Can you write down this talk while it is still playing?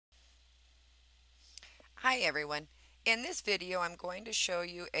Hi everyone. In this video I'm going to show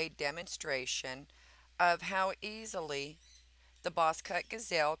you a demonstration of how easily the Boss Kut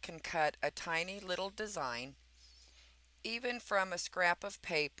Gazelle can cut a tiny little design even from a scrap of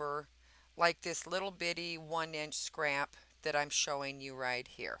paper like this little bitty 1-inch scrap that I'm showing you right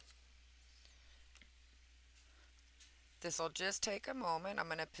here. This will just take a moment. I'm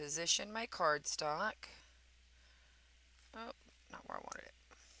going to position my cardstock. Oh, not where I wanted it.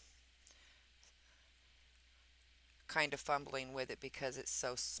 Kind of fumbling with it because it's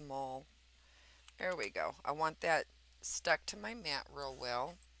so small. There we go. I want that stuck to my mat real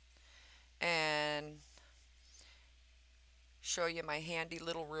well. And show you my handy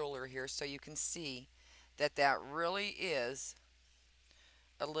little ruler here so you can see that that really is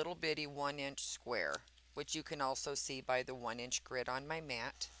a little bitty 1-inch square, which you can also see by the 1-inch grid on my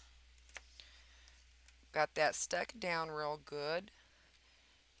mat. Got that stuck down real good.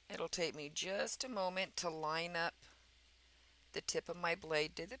 It'll take me just a moment to line up the tip of my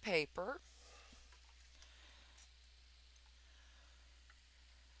blade to the paper.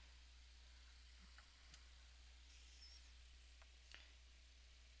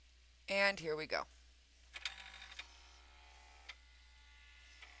 And here we go.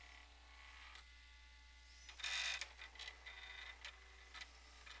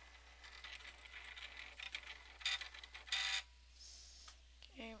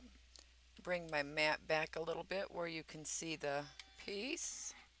 Okay. Bring my mat back a little bit where you can see the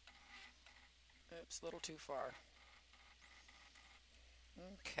piece. Oops, a little too far.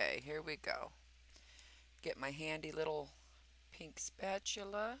 Okay, here we go. Get my handy little pink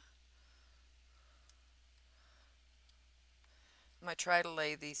spatula. I'm going to try to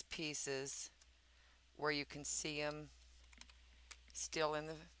lay these pieces where you can see them still in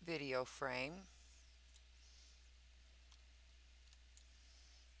the video frame.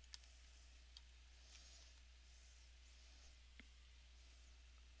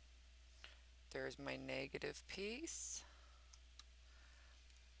 There's my negative piece.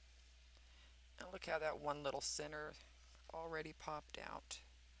 And look how that one little center already popped out.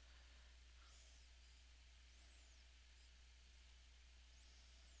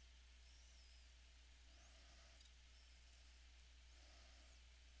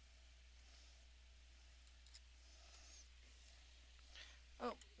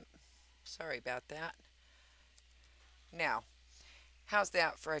 Oh, sorry about that. Now, how's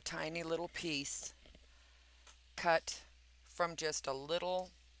that for a tiny little piece cut from just a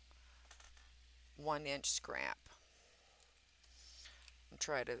little 1-inch scrap? I'll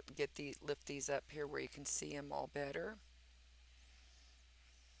try to lift these up here where you can see them all better.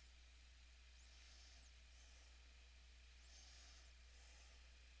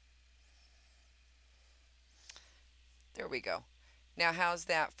 There we go. Now how's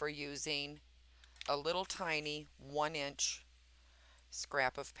that for using a little tiny 1-inch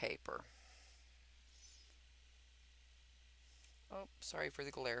scrap of paper? Oh, sorry for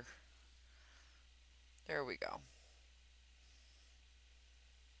the glare. There we go.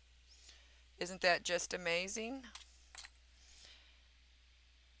 Isn't that just amazing?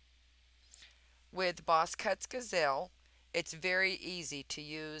 With Boss Kut Gazelle, it's very easy to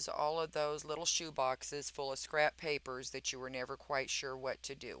use all of those little shoe boxes full of scrap papers that you were never quite sure what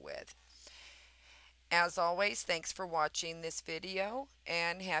to do with. As always, thanks for watching this video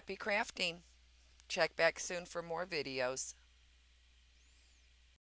and happy crafting. Check back soon for more videos.